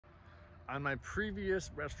On my previous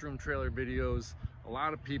restroom trailer videos, a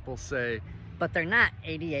lot of people say, but they're not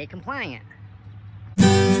ADA compliant.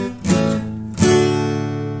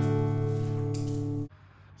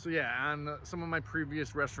 So yeah, on some of my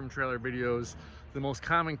previous restroom trailer videos, the most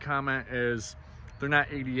common comment is they're not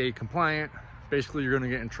ADA compliant. Basically, you're gonna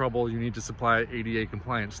get in trouble. You need to supply ADA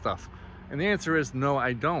compliant stuff. And the answer is no,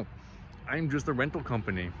 I don't. I'm just a rental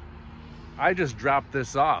company. I just dropped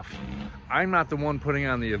this off. I'm not the one putting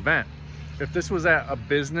on the event. If this was at a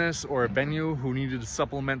business or a venue who needed to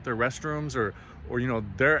supplement their restrooms or you know,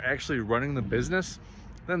 they're actually running the business,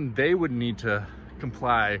 then they would need to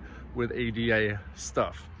comply with ADA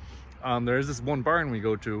stuff. There's this one barn we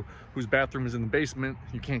go to whose bathroom is in the basement.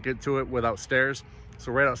 You can't get to it without stairs.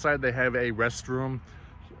 So right outside they have a restroom,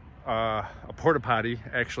 a porta potty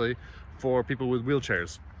actually, for people with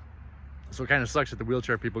wheelchairs. So it kind of sucks that the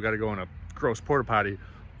wheelchair people got to go in a gross porta potty,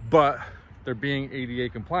 but they're being ADA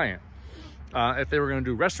compliant. If they were going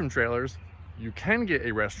to do restroom trailers, you can get a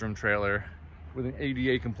restroom trailer with an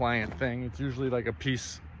ADA compliant thing. It's usually like a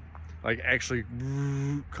piece, like actually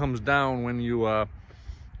comes down when you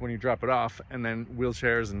drop it off, and then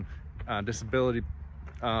wheelchairs and disability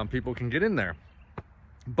people can get in there.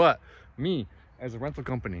 But me, as a rental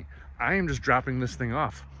company, I am just dropping this thing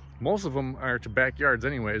off. Most of them are to backyards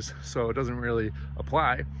anyways, so it doesn't really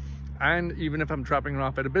apply. And even if I'm dropping it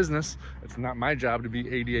off at a business, it's not my job to be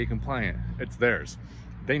ADA compliant, it's theirs.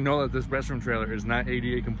 They know that this restroom trailer is not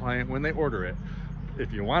ADA compliant when they order it.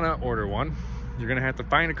 If you wanna order one, you're gonna have to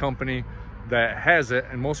find a company that has it,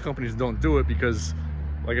 and most companies don't do it because,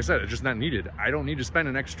 like I said, it's just not needed. I don't need to spend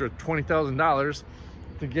an extra $20,000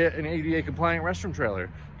 to get an ADA compliant restroom trailer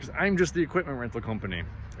because I'm just the equipment rental company.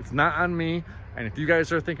 It's not on me, and if you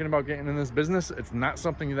guys are thinking about getting in this business, it's not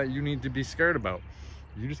something that you need to be scared about.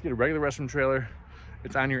 You just get a regular restroom trailer,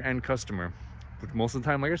 it's on your end customer, which most of the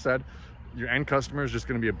time, like I said, your end customer is just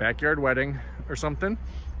gonna be a backyard wedding or something,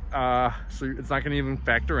 so it's not gonna even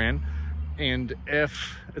factor in. And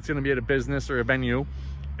if it's gonna be at a business or a venue,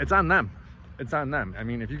 it's on them. It's on them. I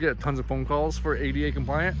mean, if you get tons of phone calls for ADA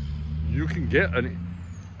compliant, you can get an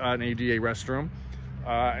ADA restroom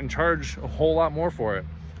and charge a whole lot more for it.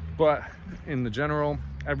 But in the general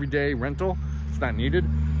everyday rental, it's not needed.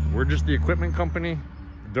 We're just the equipment company.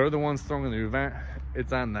 They're the ones throwing the event.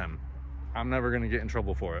 It's on them. I'm never gonna get in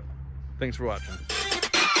trouble for it. Thanks for watching.